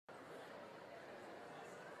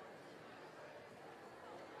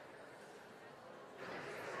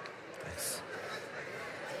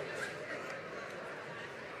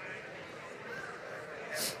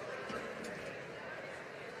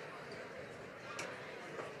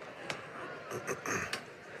Well,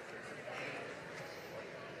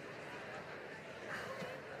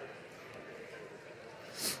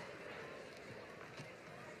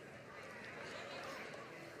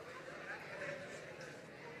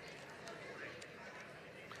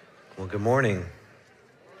 good morning.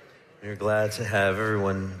 We're glad to have every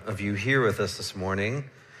one of you here with us this morning.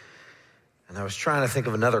 And I was trying to think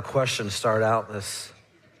of another question to start out this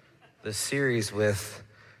series with,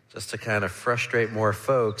 just to kind of frustrate more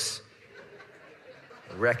folks,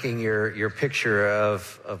 wrecking your picture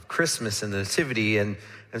of Christmas and the Nativity. And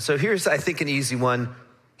so here's, I think, an easy one.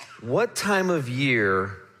 What time of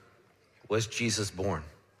year was Jesus born?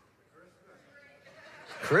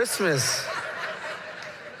 Christmas.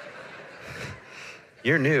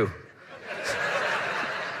 You're new.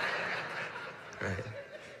 Right.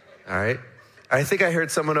 All right. I think I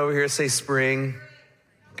heard someone over here say spring.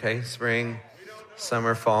 Okay, spring,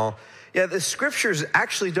 summer, fall. Yeah, the scriptures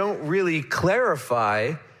actually don't really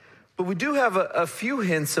clarify, but we do have a few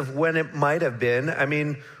hints of when it might have been. I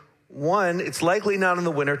mean, one, it's likely not in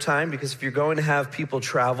the wintertime, because if you're going to have people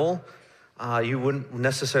travel, you wouldn't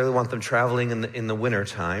necessarily want them traveling in the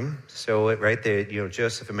wintertime. So right there,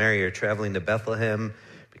 Joseph and Mary are traveling to Bethlehem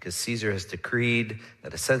because Caesar has decreed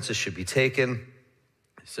that a census should be taken.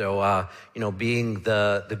 So, being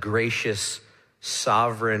the gracious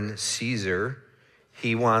sovereign Caesar,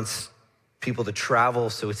 he wants people to travel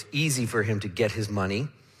so it's easy for him to get his money.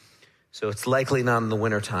 So it's likely not in the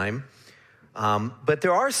wintertime. But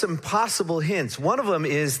there are some possible hints. One of them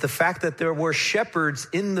is the fact that there were shepherds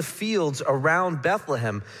in the fields around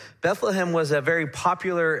Bethlehem. Bethlehem was a very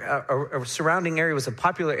popular, surrounding area was a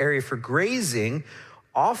popular area for grazing.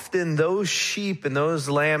 Often those sheep and those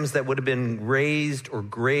lambs that would have been raised or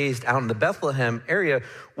grazed out in the Bethlehem area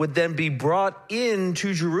would then be brought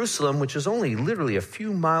into Jerusalem, which is only literally a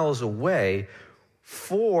few miles away,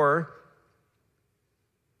 for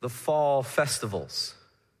the fall festivals.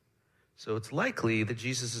 So it's likely that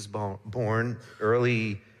Jesus is born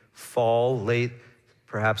early fall, late,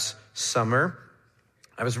 perhaps summer.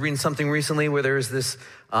 I was reading something recently where there was this,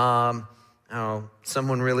 someone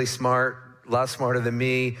really smart, a lot smarter than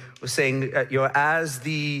me, was saying, as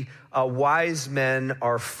the wise men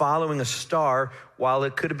are following a star, while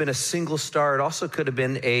it could have been a single star, it also could have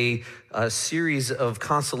been a series of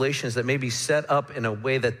constellations that may be set up in a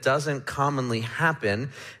way that doesn't commonly happen.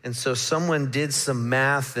 And so someone did some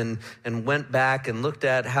math and went back and looked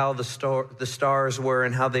at how the stars were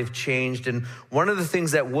and how they've changed. And one of the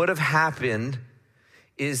things that would have happened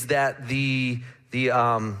is that the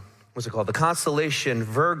constellation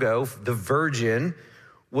Virgo, the Virgin,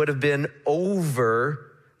 would have been over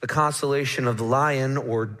the constellation of the Lion,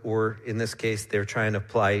 or in this case, they're trying to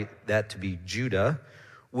apply that to be Judah,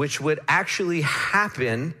 which would actually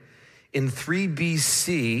happen in 3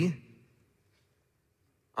 BC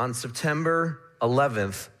on September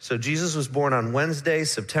 11th. So Jesus was born on Wednesday,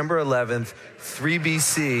 September 11th, 3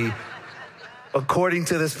 BC, according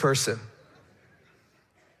to this person.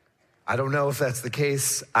 I don't know if that's the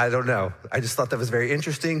case. I don't know. I just thought that was very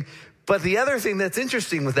interesting. But the other thing that's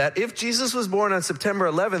interesting with that, if Jesus was born on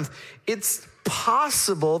September 11th, it's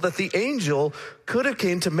possible that the angel could have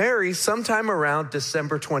came to Mary sometime around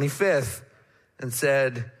December 25th and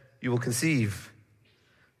said, "You will conceive.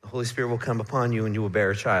 The Holy Spirit will come upon you and you will bear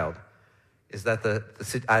a child." Is that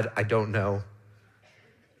I don't know.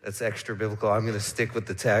 That's extra biblical. I'm going to stick with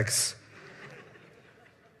the text.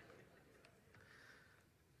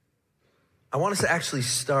 I want us to actually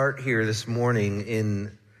start here this morning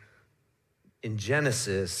in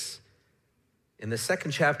Genesis. In the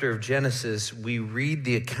second chapter of Genesis, we read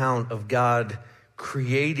the account of God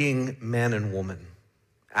creating man and woman,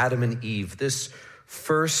 Adam and Eve. This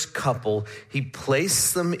first couple, he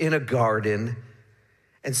placed them in a garden,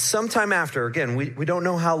 and sometime after, again, we don't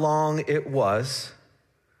know how long it was,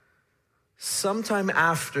 sometime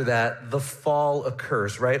after that, the fall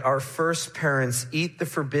occurs, right? Our first parents eat the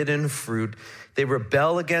forbidden fruit. They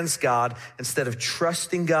rebel against God. Instead of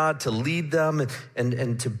trusting God to lead them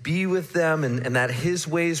and to be with them and that his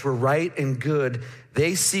ways were right and good,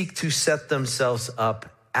 they seek to set themselves up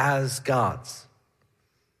as gods.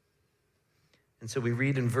 And so we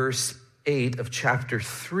read in verse 8 of chapter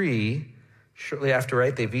 3, shortly after,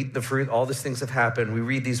 right, they've eaten the fruit, all these things have happened. We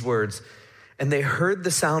read these words, "And they heard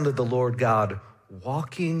the sound of the Lord God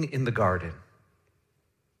walking in the garden."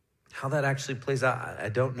 How that actually plays out, I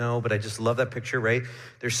don't know, but I just love that picture, right?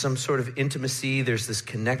 There's some sort of intimacy. There's this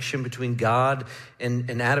connection between God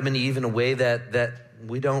and Adam and Eve in a way that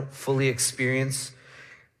we don't fully experience.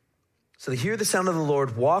 So they hear the sound of the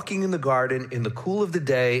Lord walking in the garden in the cool of the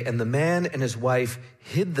day, and the man and his wife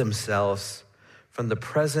hid themselves from the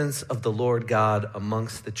presence of the Lord God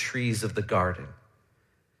amongst the trees of the garden.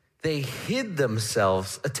 They hid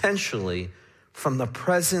themselves intentionally from the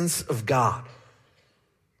presence of God.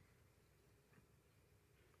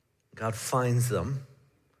 God finds them,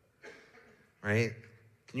 right?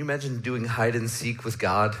 Can you imagine doing hide and seek with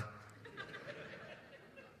God?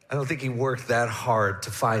 I don't think he worked that hard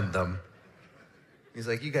to find them. He's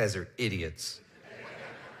like, you guys are idiots.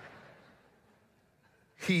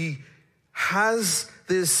 He has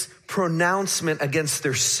this pronouncement against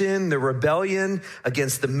their sin, their rebellion,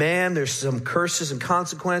 against the man. There's some curses and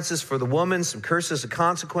consequences for the woman, some curses and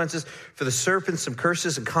consequences for the serpent, some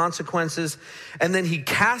curses and consequences. And then he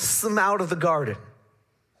casts them out of the garden.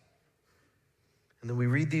 And then we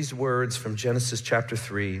read these words from Genesis chapter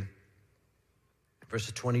 3,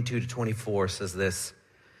 verses 22 to 24 says this.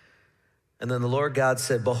 And then the Lord God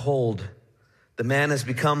said, behold, the man has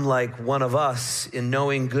become like one of us in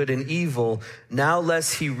knowing good and evil. Now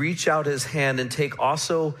lest he reach out his hand and take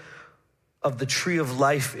also of the tree of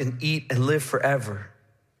life and eat and live forever.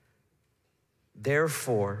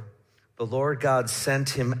 Therefore, the Lord God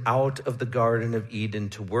sent him out of the Garden of Eden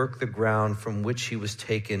to work the ground from which he was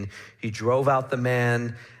taken. He drove out the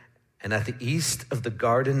man, and at the east of the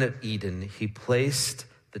Garden of Eden, he placed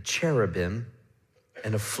the cherubim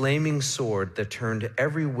and a flaming sword that turned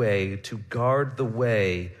every way to guard the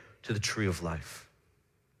way to the tree of life.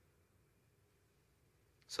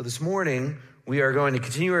 So this morning, we are going to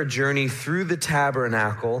continue our journey through the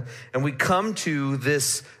tabernacle, and we come to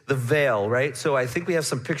the veil, right? So I think we have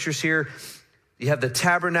some pictures here. You have the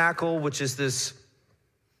tabernacle, which is this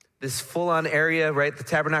full-on area, right? The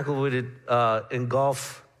tabernacle would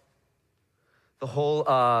engulf the whole,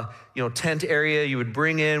 tent area you would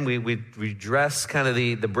bring in. We dress kind of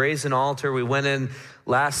the brazen altar. We went in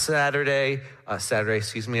last Saturday,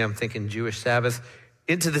 I'm thinking Jewish Sabbath,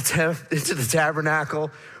 into the tabernacle,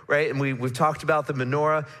 right? And we've talked about the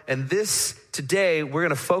menorah. And today, we're going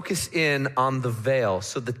to focus in on the veil.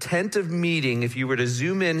 So the tent of meeting, if you were to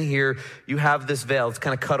zoom in here, you have this veil. It's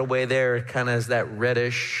kind of cut away there. It kind of has that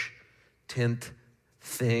reddish tint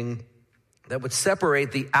thing that would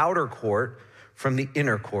separate the outer court from the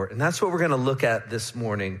inner court. And that's what we're going to look at this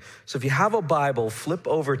morning. So if you have a Bible, flip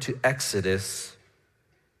over to Exodus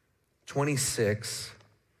 26.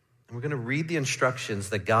 And we're going to read the instructions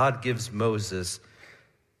that God gives Moses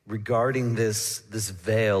regarding this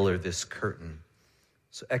veil or this curtain.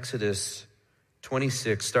 So Exodus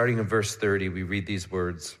 26, starting in verse 30, we read these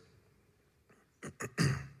words.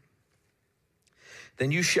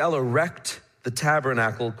 Then you shall erect the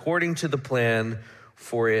tabernacle according to the plan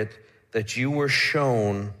for it that you were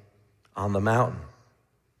shown on the mountain.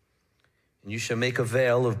 And you shall make a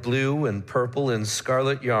veil of blue and purple and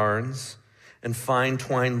scarlet yarns and fine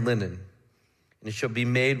twined linen. And it shall be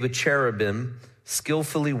made with cherubim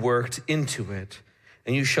skillfully worked into it.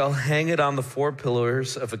 And you shall hang it on the 4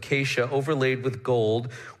 pillars of acacia overlaid with gold,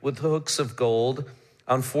 with hooks of gold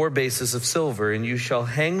on 4 bases of silver. And you shall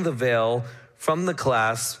hang the veil from the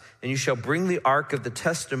clasp, and you shall bring the ark of the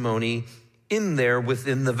testimony in there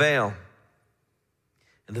within the veil.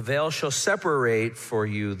 And the veil shall separate for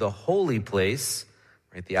you the holy place,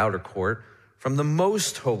 right, the outer court, from the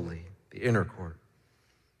most holy, the inner court.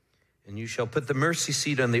 And you shall put the mercy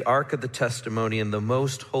seat on the ark of the testimony in the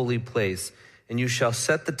most holy place. And you shall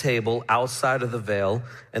set the table outside of the veil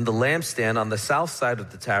and the lampstand on the south side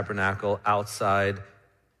of the tabernacle opposite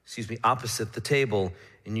the table.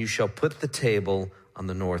 And you shall put the table on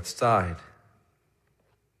the north side.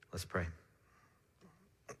 Let's pray.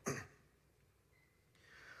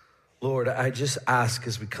 Lord, I just ask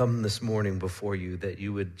as we come this morning before you that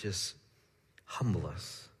you would just humble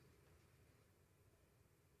us.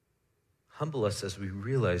 Humble us as we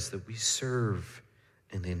realize that we serve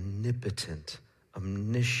an omnipotent,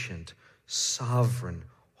 omniscient, sovereign,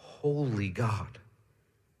 holy God.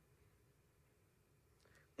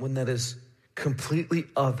 One that is completely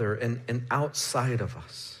other and outside of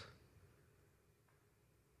us.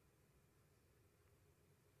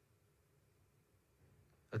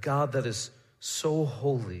 A God that is so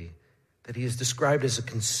holy that he is described as a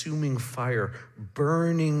consuming fire,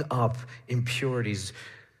 burning up impurities,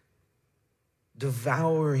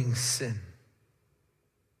 devouring sin.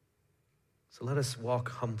 So let us walk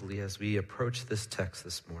humbly as we approach this text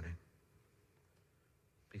this morning,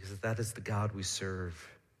 because that is the God we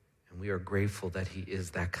serve, and we are grateful that he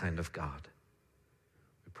is that kind of God.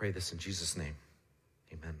 We pray this in Jesus' name.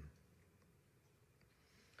 Amen.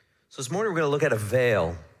 So this morning we're going to look at a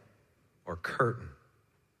veil or curtain.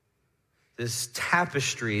 This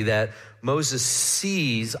tapestry that Moses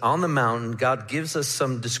sees on the mountain. God gives us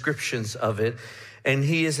some descriptions of it. And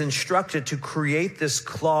he is instructed to create this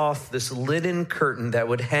cloth, this linen curtain that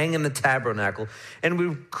would hang in the tabernacle and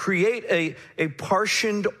would create a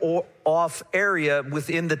partitioned off area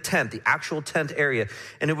within the tent, the actual tent area.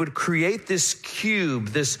 And it would create this cube,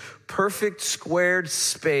 this perfect squared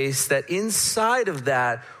space that inside of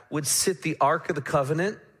that would sit the Ark of the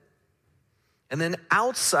Covenant. And then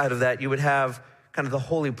outside of that, you would have kind of the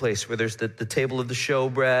holy place where there's the table of the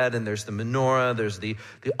showbread and there's the menorah, there's the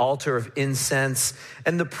altar of incense.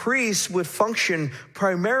 And the priests would function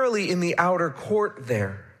primarily in the outer court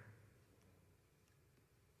there.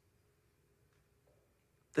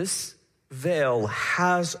 This veil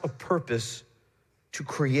has a purpose to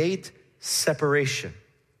create separation.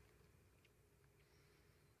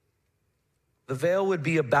 The veil would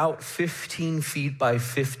be about 15 feet by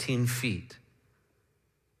 15 feet.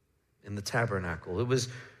 In the tabernacle.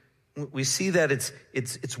 We see that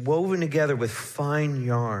it's woven together with fine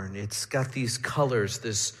yarn. It's got these colors,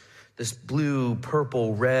 this blue,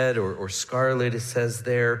 purple, red, or scarlet, it says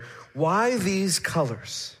there. Why these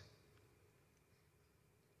colors?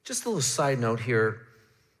 Just a little side note here.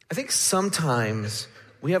 I think sometimes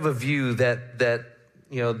we have a view that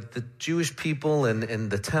the Jewish people and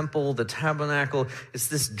the temple, the tabernacle, it's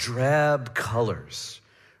this drab colors.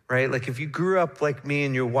 Right? Like if you grew up like me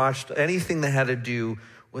and you watched anything that had to do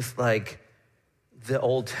with like the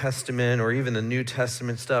Old Testament or even the New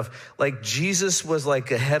Testament stuff, like Jesus was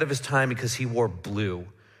like ahead of his time because he wore blue,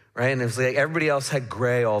 right? And it was like everybody else had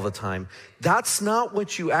gray all the time. That's not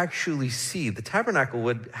what you actually see. The tabernacle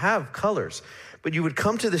would have colors, but you would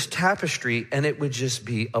come to this tapestry and it would just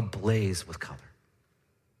be ablaze with color.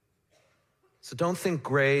 So don't think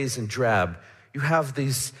grays and drab. You have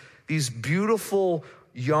these beautiful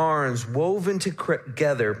yarns woven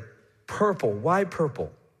together, purple. Why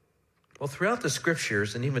purple? Well, throughout the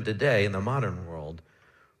scriptures and even today in the modern world,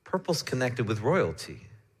 purple's connected with royalty.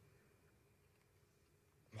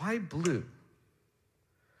 Why blue?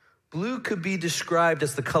 Blue could be described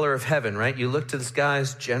as the color of heaven, right? You look to the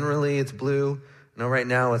skies, generally it's blue. I know right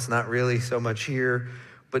now it's not really so much here,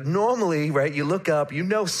 but normally, right, you look up, you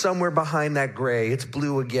know somewhere behind that gray, it's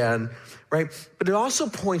blue again, right? But it also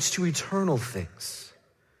points to eternal things.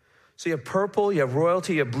 So you have purple, you have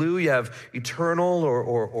royalty, you have blue, you have eternal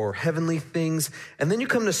or heavenly things. And then you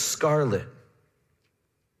come to scarlet.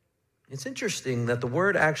 It's interesting that the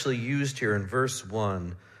word actually used here in verse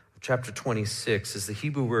 1 of chapter 26 is the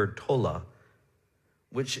Hebrew word tola,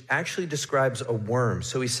 which actually describes a worm.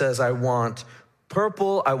 So he says, I want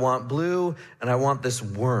purple, I want blue, and I want this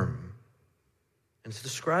worm. And it's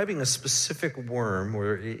describing a specific worm,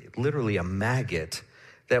 or literally a maggot,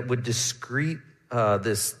 that would excrete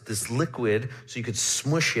this liquid, so you could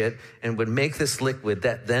smush it and would make this liquid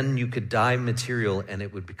that then you could dye material and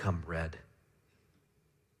it would become red.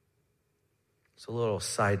 So a little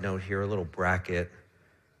side note here, a little bracket.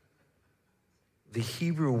 The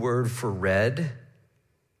Hebrew word for red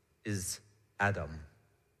is Adam,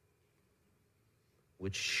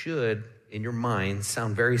 which should, in your mind,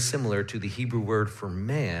 sound very similar to the Hebrew word for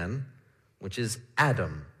man, which is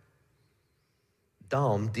Adam.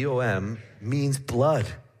 Dam, D-O-M, means blood.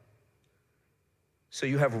 So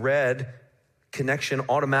you have red connection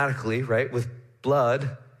automatically, right, with blood.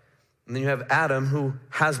 And then you have Adam who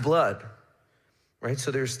has blood, right? So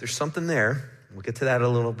there's something there. We'll get to that a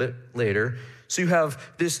little bit later. So you have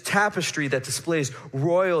this tapestry that displays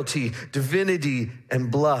royalty, divinity, and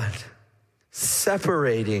blood,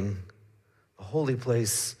 separating the holy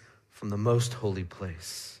place from the most holy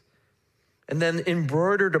place. And then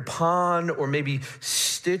embroidered upon or maybe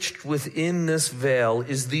stitched within this veil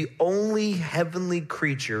is the only heavenly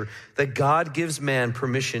creature that God gives man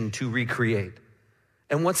permission to recreate.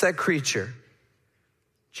 And what's that creature?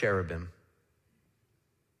 Cherubim.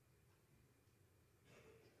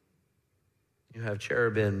 You have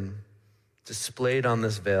cherubim displayed on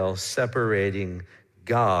this veil, separating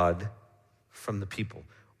God from the people.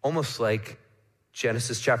 Almost like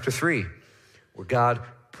Genesis chapter 3, where God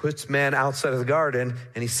puts man outside of the garden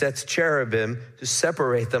and he sets cherubim to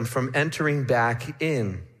separate them from entering back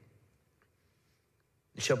in.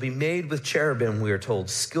 It shall be made with cherubim, we are told,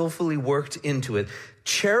 skillfully worked into it.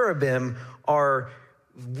 Cherubim are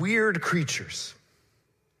weird creatures.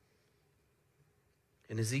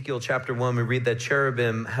 In Ezekiel chapter 1, we read that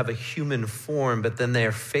cherubim have a human form, but then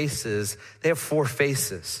their faces, they have 4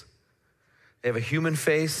 faces. They have a human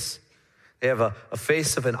face, they have a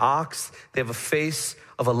face of an ox, they have a face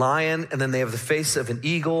of a lion, and then they have the face of an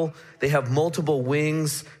eagle. They have multiple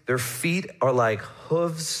wings. Their feet are like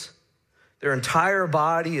hooves. Their entire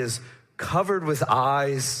body is covered with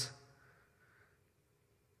eyes.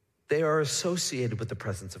 They are associated with the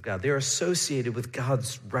presence of God. They are associated with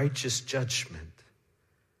God's righteous judgment.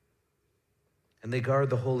 And they guard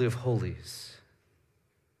the Holy of Holies.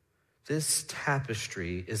 This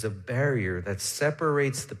tapestry is a barrier that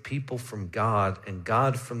separates the people from God and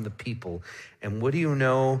God from the people. And what do you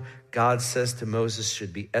know? God says to Moses,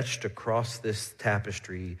 should be etched across this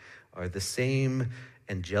tapestry are the same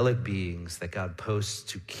angelic beings that God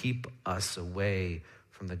posts to keep us away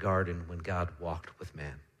from the garden when God walked with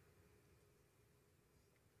man.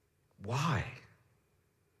 Why?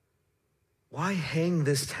 Why hang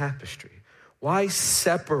this tapestry? Why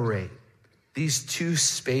separate these two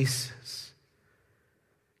spaces?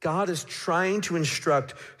 God is trying to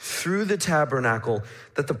instruct through the tabernacle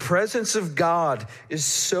that the presence of God is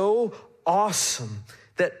so awesome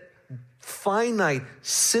that finite,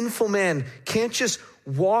 sinful man can't just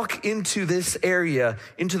walk into this area,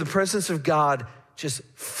 into the presence of God, just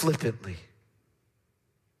flippantly.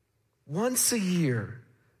 Once a year,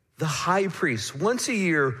 the high priest, once a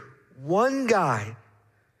year, one guy,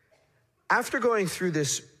 after going through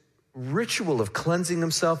this ritual of cleansing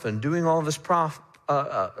himself and doing all this plan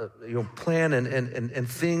and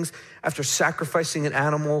things, after sacrificing an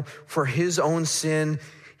animal for his own sin,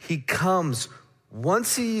 he comes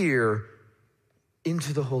once a year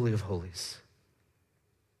into the Holy of Holies.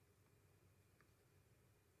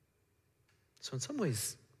 So in some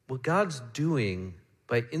ways, what God's doing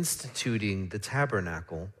by instituting the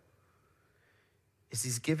tabernacle is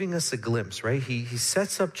he's giving us a glimpse, right? He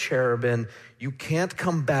sets up cherubim. You can't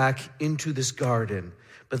come back into this garden.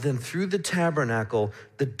 But then through the tabernacle,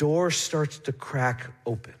 the door starts to crack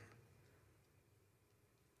open.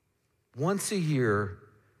 Once a year,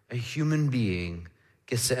 a human being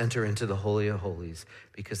gets to enter into the Holy of Holies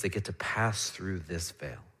because they get to pass through this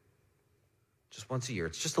veil. Just once a year.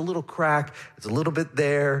 It's just a little crack. It's a little bit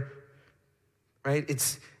there, right?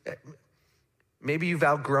 Maybe you've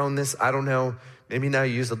outgrown this. I don't know. Maybe now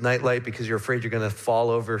you use a nightlight because you're afraid you're going to fall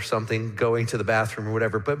over something going to the bathroom or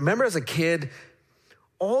whatever. But remember as a kid,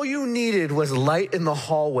 all you needed was light in the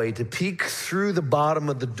hallway to peek through the bottom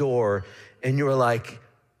of the door, and you were like,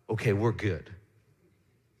 okay, we're good.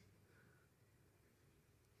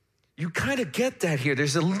 You kind of get that here.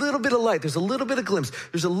 There's a little bit of light. There's a little bit of glimpse.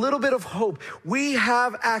 There's a little bit of hope. We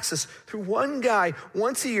have access through one guy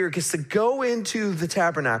once a year gets to go into the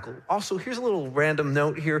tabernacle. Also, here's a little random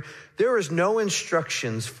note here. There is no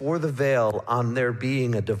instructions for the veil on there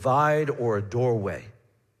being a divide or a doorway.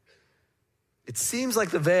 It seems like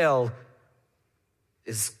the veil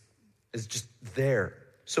is just there.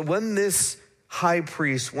 So when this high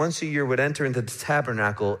priest once a year would enter into the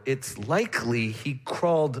tabernacle, it's likely he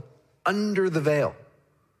crawled under the veil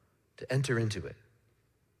to enter into it.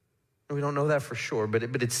 And we don't know that for sure, but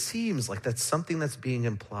it seems like that's something that's being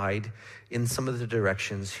implied in some of the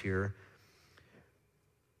directions here.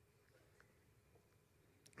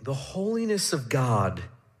 The holiness of God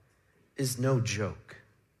is no joke.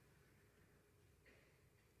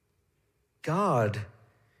 God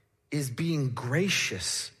is being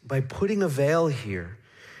gracious by putting a veil here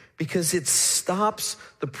because it stops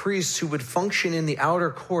the priests who would function in the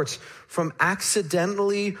outer courts from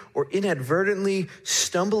accidentally or inadvertently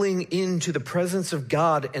stumbling into the presence of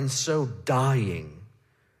God and so dying.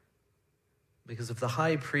 Because if the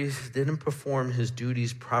high priest didn't perform his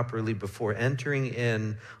duties properly before entering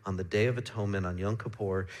in on the Day of Atonement on Yom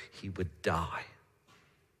Kippur, he would die.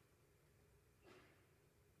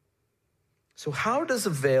 So how does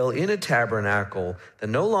a veil in a tabernacle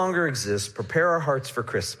that no longer exists prepare our hearts for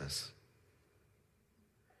Christmas?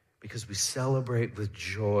 Because we celebrate with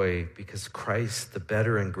joy because Christ, the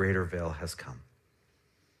better and greater veil, has come.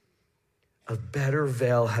 A better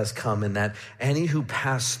veil has come in that any who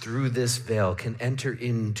pass through this veil can enter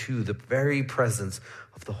into the very presence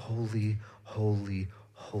of the holy, holy,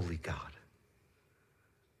 holy God.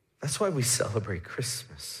 That's why we celebrate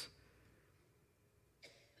Christmas.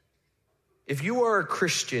 If you are a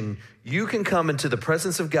Christian, you can come into the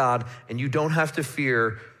presence of God and you don't have to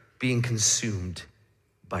fear being consumed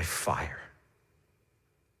by fire.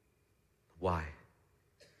 Why?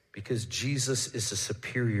 Because Jesus is a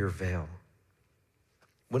superior veil.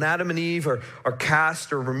 When Adam and Eve are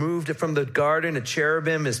cast or removed from the garden, a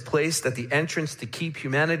cherubim is placed at the entrance to keep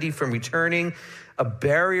humanity from returning. A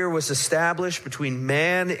barrier was established between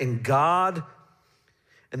man and God.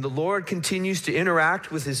 And the Lord continues to interact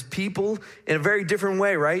with his people in a very different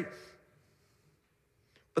way, right?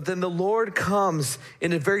 But then the Lord comes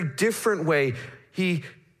in a very different way. He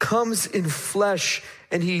comes in flesh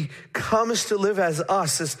and he comes to live as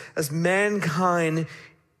us, as mankind,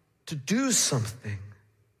 to do something.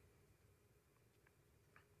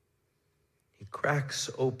 He cracks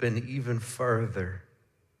open even further.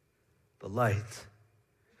 The light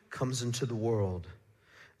comes into the world.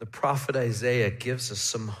 The prophet Isaiah gives us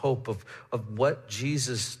some hope of what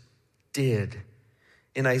Jesus did.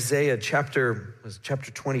 In Isaiah chapter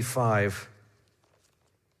 25,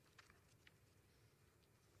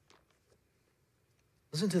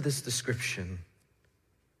 listen to this description.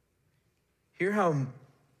 Hear how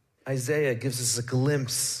Isaiah gives us a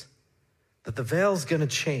glimpse that the veil's going to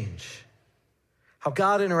change. How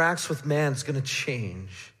God interacts with man is going to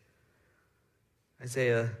change.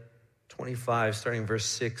 Isaiah 25, starting verse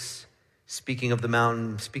 6, speaking of the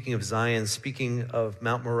mountain, speaking of Zion, speaking of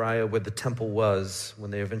Mount Moriah where the temple was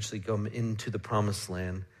when they eventually come into the promised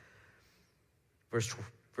land. Verse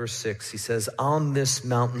 6, he says, on this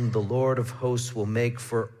mountain the Lord of hosts will make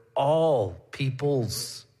for all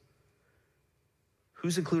peoples.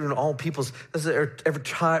 Who's included in all peoples? That's every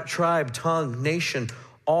tribe, tongue, nation,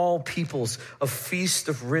 all peoples, a feast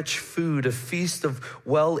of rich food, a feast of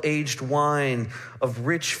well-aged wine, of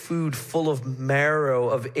rich food full of marrow,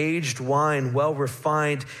 of aged wine well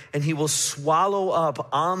refined, and he will swallow up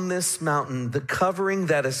on this mountain the covering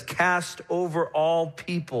that is cast over all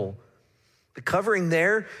people. The covering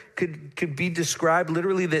there could be described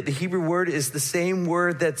literally that the Hebrew word is the same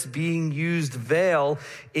word that's being used, veil,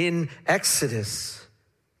 in Exodus.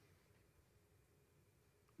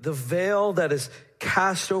 The veil that is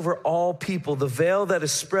cast over all people, the veil that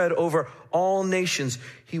is spread over all nations.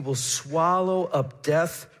 He will swallow up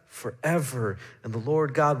death forever, and the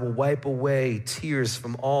Lord God will wipe away tears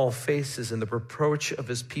from all faces, and the reproach of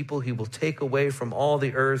his people he will take away from all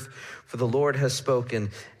the earth, for the Lord has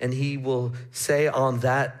spoken. And he will say on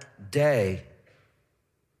that day,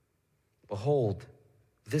 behold,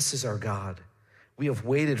 this is our God. We have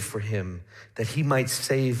waited for him that he might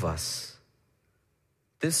save us.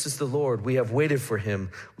 This is the Lord. We have waited for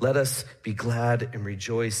him. Let us be glad and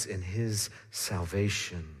rejoice in his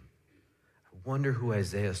salvation. I wonder who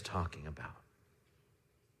Isaiah is talking about.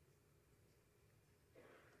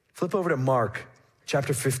 Flip over to Mark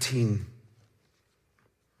chapter 15.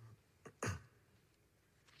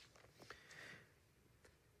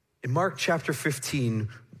 In Mark chapter 15,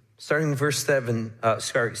 starting in verse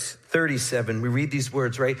 37, we read these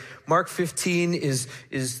words, right? Mark 15 is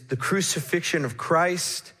the crucifixion of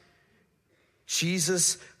Christ.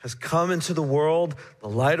 Jesus has come into the world, the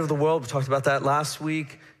light of the world. We talked about that last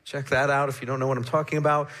week. Check that out if you don't know what I'm talking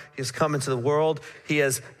about. He has come into the world. He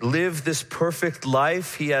has lived this perfect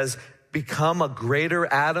life. He has become a greater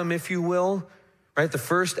Adam, if you will. Right? The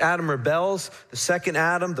first Adam rebels. The second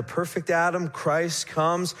Adam, the perfect Adam, Christ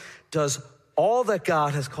comes, does all that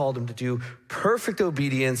God has called him to do, perfect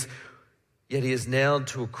obedience, yet he is nailed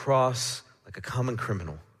to a cross like a common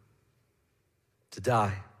criminal to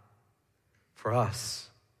die for us.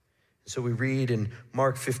 So we read in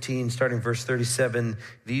Mark 15, starting verse 37,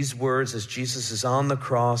 these words as Jesus is on the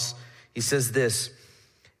cross. He says this,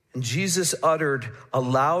 and Jesus uttered a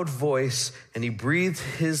loud voice, and he breathed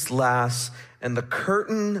his last, and the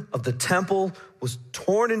curtain of the temple was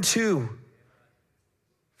torn in two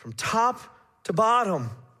from top to bottom.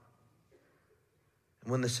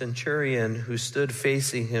 And when the centurion who stood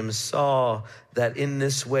facing him saw that in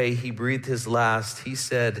this way he breathed his last, he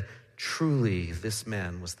said, truly, this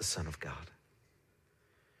man was the Son of God.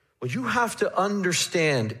 Well, you have to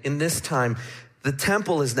understand in this time, the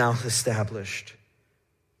temple is now established.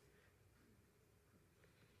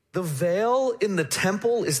 The veil in the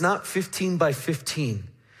temple is not 15 by 15.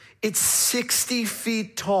 It's 60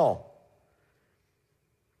 feet tall.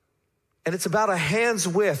 And it's about a hand's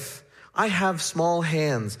width. I have small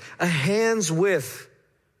hands. A hand's width.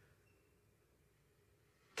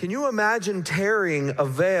 Can you imagine tearing a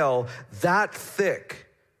veil that thick?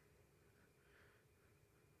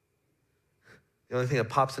 The only thing that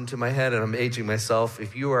pops into my head, and I'm aging myself,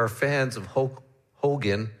 if you are fans of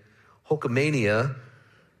Hogan, Hulkamania,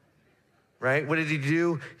 right? What did he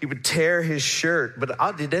do? He would tear his shirt.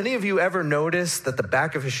 But did any of you ever notice that the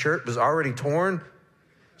back of his shirt was already torn?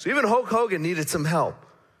 So even Hulk Hogan needed some help.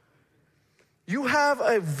 You have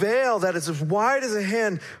a veil that is as wide as a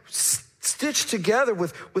hand, stitched together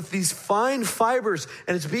with these fine fibers,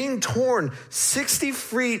 and it's being torn 60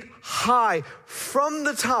 feet high from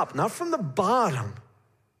the top, not from the bottom.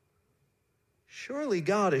 Surely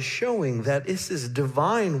God is showing that this is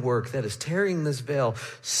divine work that is tearing this veil,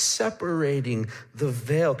 separating the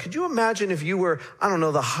veil. Could you imagine if you were,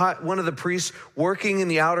 one of the priests working in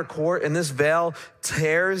the outer court and this veil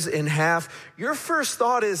tears in half? Your first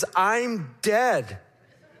thought is, I'm dead.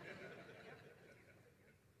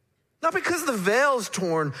 Not because the veil's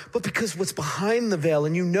torn, but because what's behind the veil.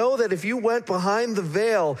 And you know that if you went behind the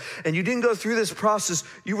veil and you didn't go through this process,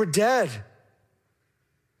 you were dead.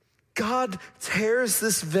 God tears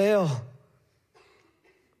this veil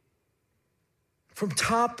from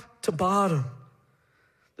top to bottom.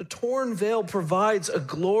 The torn veil provides a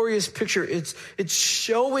glorious picture. It's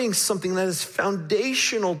showing something that is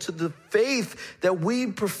foundational to the faith that we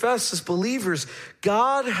profess as believers.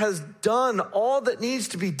 God has done all that needs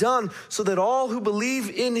to be done so that all who believe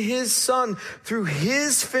in his Son through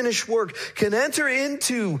his finished work can enter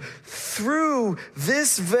into through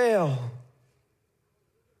this veil.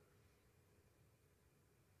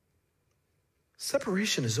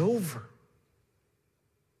 Separation is over.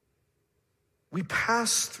 We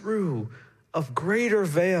pass through a greater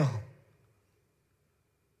veil.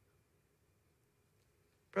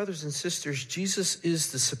 Brothers and sisters, Jesus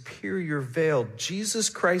is the superior veil. Jesus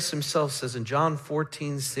Christ himself says in John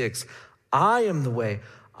 14:6, I am the way,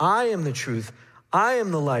 I am the truth, I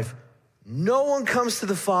am the life. No one comes to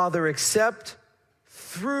the Father except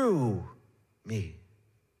through me.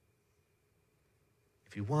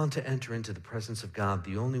 If you want to enter into the presence of God,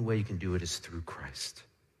 the only way you can do it is through Christ.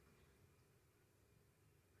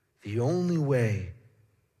 The only way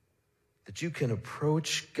that you can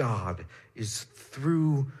approach God is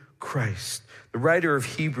through Christ. The writer of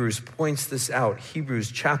Hebrews points this out.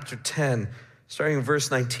 Hebrews chapter 10, starting in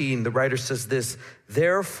verse 19, the writer says this,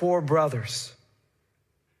 therefore, brothers.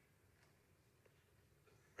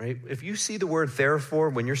 Right? If you see the word therefore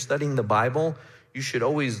when you're studying the Bible, you should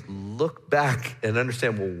always look back and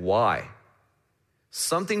understand, well, why?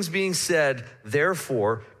 Something's being said,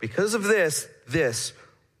 therefore, because of this,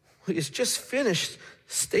 is just finished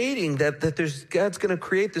stating that God's going to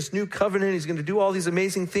create this new covenant. He's going to do all these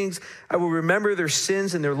amazing things. I will remember their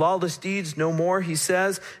sins and their lawless deeds no more, he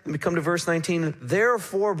says. And we come to verse 19.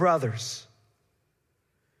 Therefore, brothers,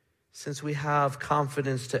 since we have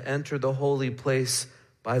confidence to enter the holy place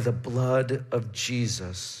by the blood of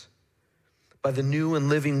Jesus, by the new and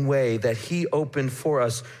living way that he opened for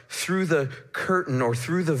us through the curtain or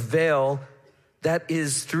through the veil that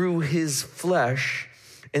is through his flesh.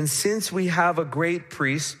 And since we have a great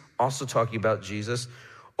priest, also talking about Jesus,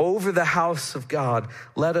 over the house of God,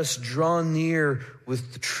 let us draw near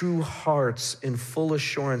with true hearts in full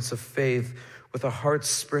assurance of faith, with our hearts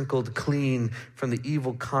sprinkled clean from the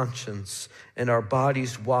evil conscience and our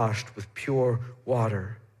bodies washed with pure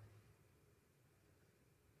water.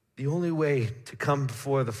 The only way to come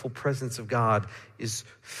before the full presence of God is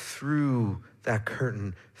through that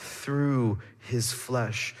curtain, through his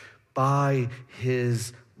flesh, by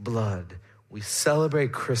his blood. We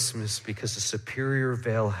celebrate Christmas because the superior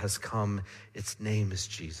veil has come. Its name is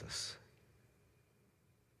Jesus.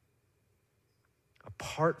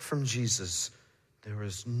 Apart from Jesus, there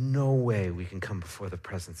is no way we can come before the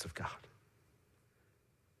presence of God.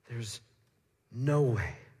 There's no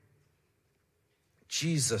way.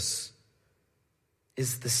 Jesus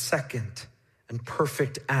is the second and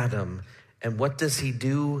perfect Adam. And what does he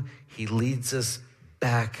do? He leads us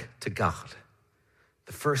back to God.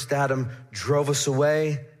 The first Adam drove us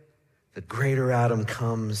away. The greater Adam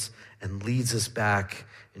comes and leads us back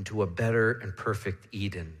into a better and perfect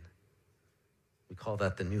Eden. We call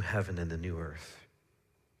that the new heaven and the new earth.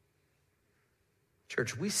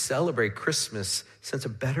 Church, we celebrate Christmas since a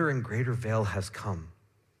better and greater veil has come.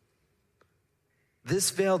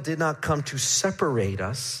 This veil did not come to separate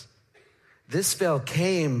us. This veil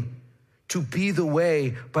came to be the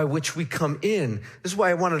way by which we come in. This is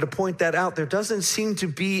why I wanted to point that out. There doesn't seem to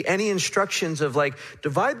be any instructions of like,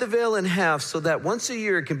 divide the veil in half so that once a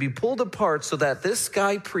year it can be pulled apart so that this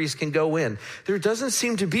guy priest can go in. There doesn't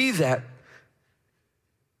seem to be that.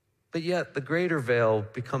 But yet the greater veil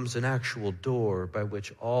becomes an actual door by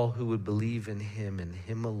which all who would believe in him and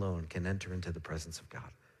him alone can enter into the presence of God.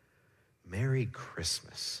 Merry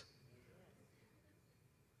Christmas.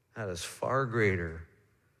 That is far greater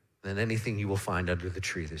than anything you will find under the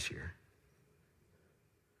tree this year.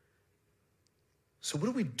 So what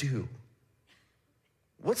do we do?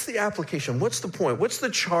 What's the application? What's the point? What's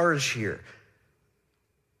the charge here?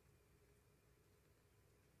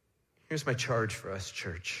 Here's my charge for us,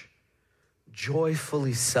 church.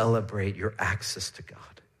 Joyfully celebrate your access to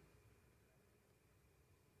God.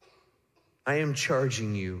 I am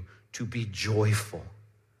charging you to be joyful.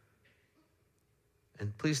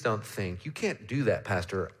 And please don't think, you can't do that,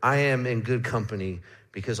 Pastor. I am in good company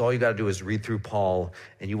because all you got to do is read through Paul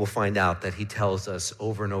and you will find out that he tells us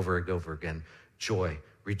over and over again, joy,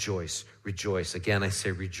 rejoice, rejoice. Again, I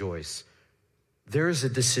say rejoice. There is a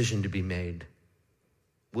decision to be made.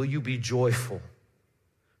 Will you be joyful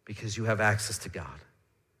because you have access to God?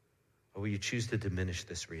 Or will you choose to diminish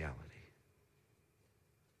this reality?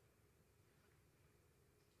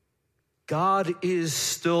 God is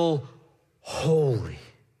still holy.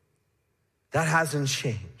 That hasn't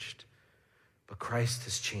changed. But Christ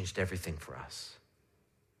has changed everything for us.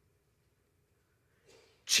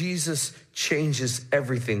 Jesus changes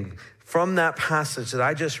everything. From that passage that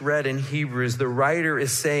I just read in Hebrews, the writer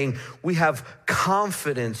is saying we have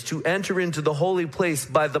confidence to enter into the holy place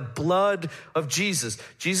by the blood of Jesus.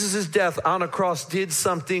 Jesus' death on a cross did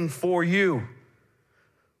something for you.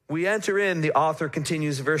 We enter in, the author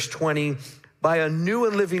continues, verse 20, by a new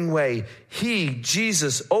and living way. He,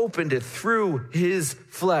 Jesus, opened it through his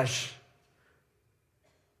flesh.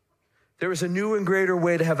 There is a new and greater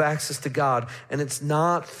way to have access to God, and it's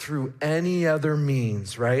not through any other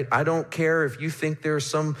means, right? I don't care if you think there's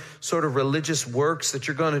some sort of religious works that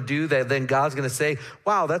you're going to do that then God's going to say,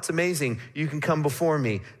 wow, that's amazing. You can come before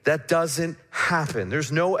me. That doesn't happen.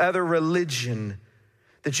 There's no other religion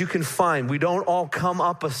that you can find. We don't all come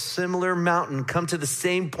up a similar mountain, come to the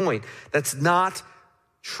same point. That's not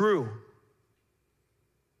true.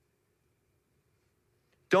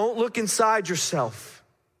 Don't look inside yourself.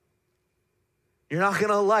 You're not going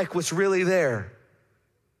to like what's really there.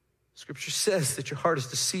 Scripture says that your heart is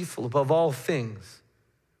deceitful above all things.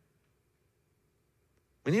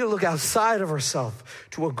 We need to look outside of ourselves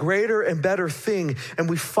to a greater and better thing, and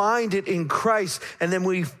we find it in Christ, and then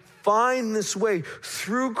we find this way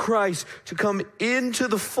through Christ to come into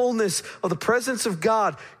the fullness of the presence of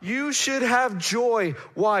God. You should have joy.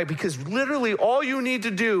 Why? Because literally all you need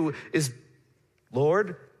to do is,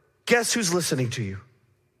 Lord, guess who's listening to you?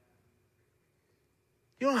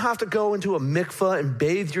 You don't have to go into a mikvah and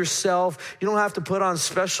bathe yourself. You don't have to put on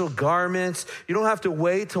special garments. You don't have to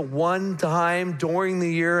wait till one time during the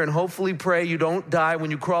year and hopefully pray you don't die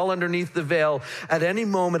when you crawl underneath the veil. At any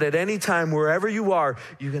moment, at any time, wherever you are,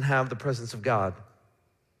 you can have the presence of God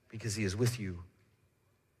because he is with you.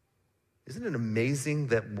 Isn't it amazing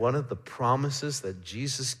that one of the promises that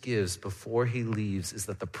Jesus gives before he leaves is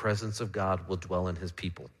that the presence of God will dwell in his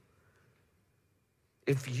people?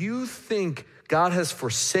 If you think God has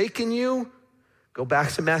forsaken you, go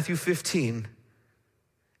back to Matthew 15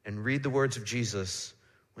 and read the words of Jesus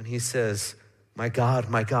when he says, my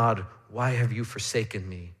God, why have you forsaken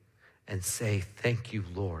me? And say, thank you,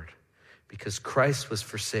 Lord, because Christ was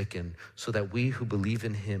forsaken so that we who believe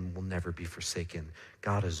in him will never be forsaken.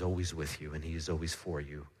 God is always with you and he is always for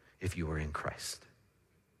you if you are in Christ.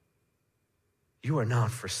 You are not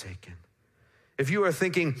forsaken. If you are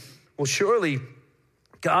thinking, well, surely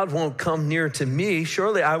God won't come near to me.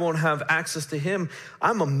 Surely I won't have access to him.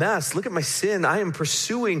 I'm a mess. Look at my sin. I am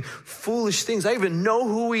pursuing foolish things. I even know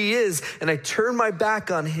who he is, and I turn my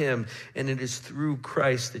back on him. And it is through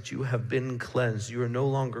Christ that you have been cleansed. You are no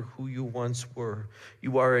longer who you once were.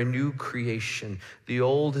 You are a new creation. The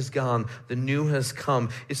old is gone. The new has come.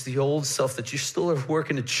 It's the old self that you still are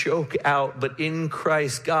working to choke out. But in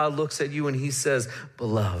Christ, God looks at you and he says,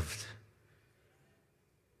 beloved.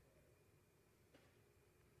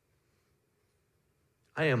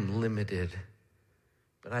 I am limited,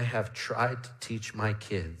 but I have tried to teach my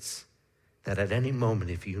kids that at any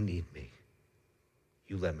moment, if you need me,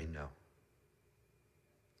 you let me know.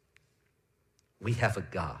 We have a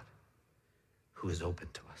God who is open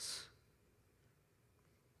to us.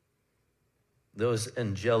 Those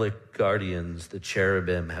angelic guardians, the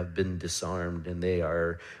cherubim, have been disarmed and they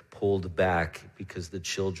are pulled back because the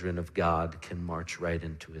children of God can march right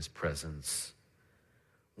into his presence.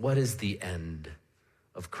 What is the end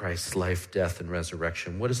of Christ's life, death, and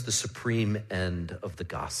resurrection? What is the supreme end of the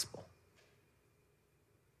gospel?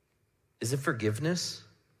 Is it forgiveness?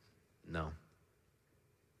 No.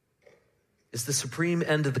 Is the supreme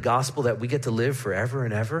end of the gospel that we get to live forever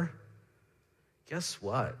and ever? Guess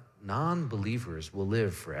what? Non-believers will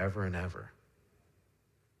live forever and ever.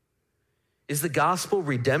 Is the gospel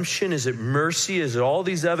redemption? Is it mercy? Is it all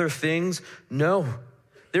these other things? No.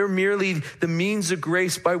 They're merely the means of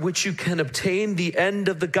grace by which you can obtain the end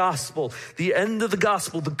of the gospel. The end of the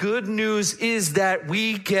gospel, the good news is that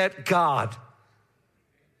we get God.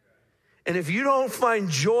 And if you don't find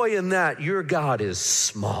joy in that, your God is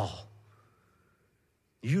small.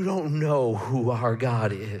 You don't know who our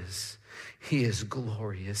God is. He is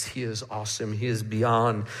glorious. He is awesome. He is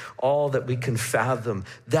beyond all that we can fathom.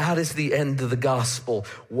 That is the end of the gospel.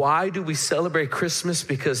 Why do we celebrate Christmas?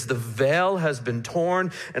 Because the veil has been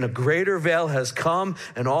torn and a greater veil has come,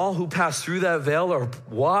 and all who pass through that veil are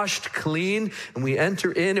washed clean, and we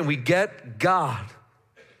enter in and we get God.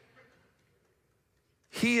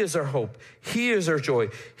 He is our hope. He is our joy.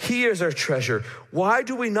 He is our treasure. Why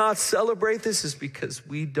do we not celebrate this? Is because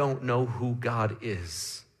we don't know who God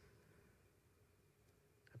is.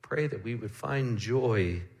 pray that we would find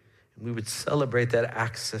joy and we would celebrate that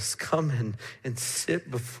access. Come and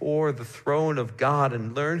sit before the throne of God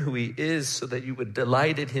and learn who he is so that you would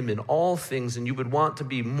delight in him in all things and you would want to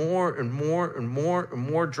be more and more and more and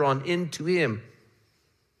more drawn into him.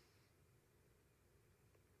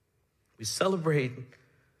 We celebrate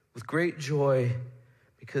with great joy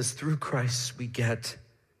because through Christ we get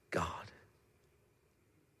God.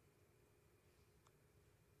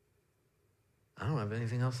 I don't have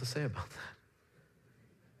anything else to say about that.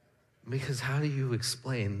 Because how do you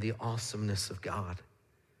explain the awesomeness of God?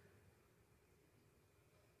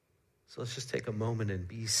 So let's just take a moment and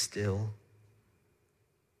be still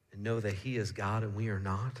and know that he is God and we are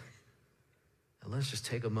not. And let's just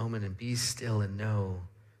take a moment and be still and know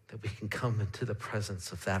that we can come into the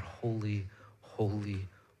presence of that holy, holy,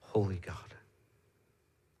 holy God.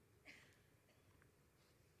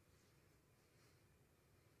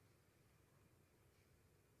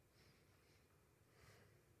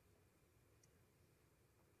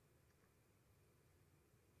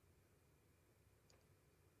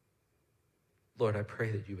 Lord, I pray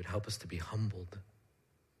that you would help us to be humbled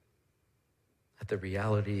at the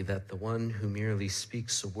reality that the one who merely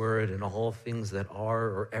speaks a word and all things that are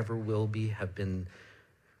or ever will be have been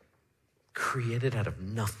created out of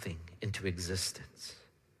nothing into existence.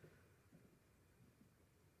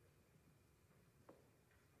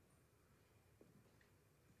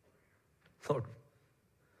 Lord,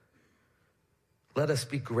 let us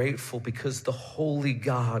be grateful because the holy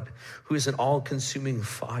God, who is an all-consuming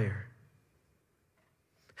fire,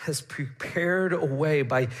 has prepared a way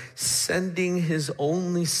by sending his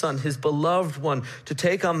only son, his beloved one, to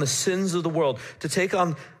take on the sins of the world, to take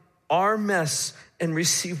on our mess and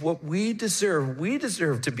receive what we deserve. We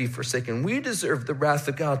deserve to be forsaken. We deserve the wrath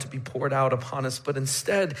of God to be poured out upon us. But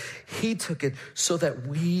instead, he took it so that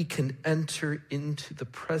we can enter into the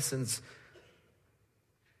presence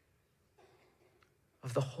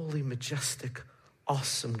of the holy, majestic,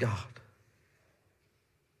 awesome God.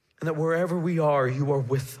 And that wherever we are, you are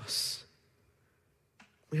with us.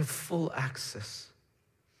 We have full access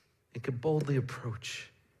and can boldly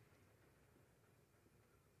approach.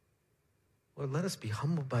 Lord, let us be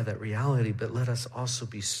humbled by that reality, but let us also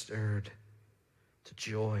be stirred to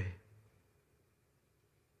joy.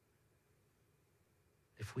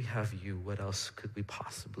 If we have you, what else could we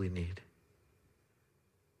possibly need?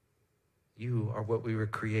 You are what we were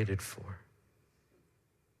created for.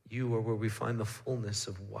 You are where we find the fullness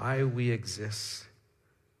of why we exist.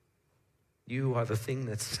 You are the thing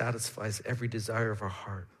that satisfies every desire of our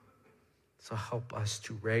heart. So help us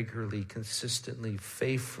to regularly, consistently,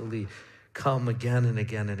 faithfully come again and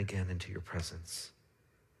again and again into your presence.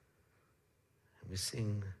 And we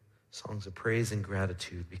sing songs of praise and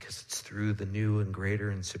gratitude because it's through the new and greater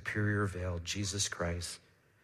and superior veil, Jesus Christ,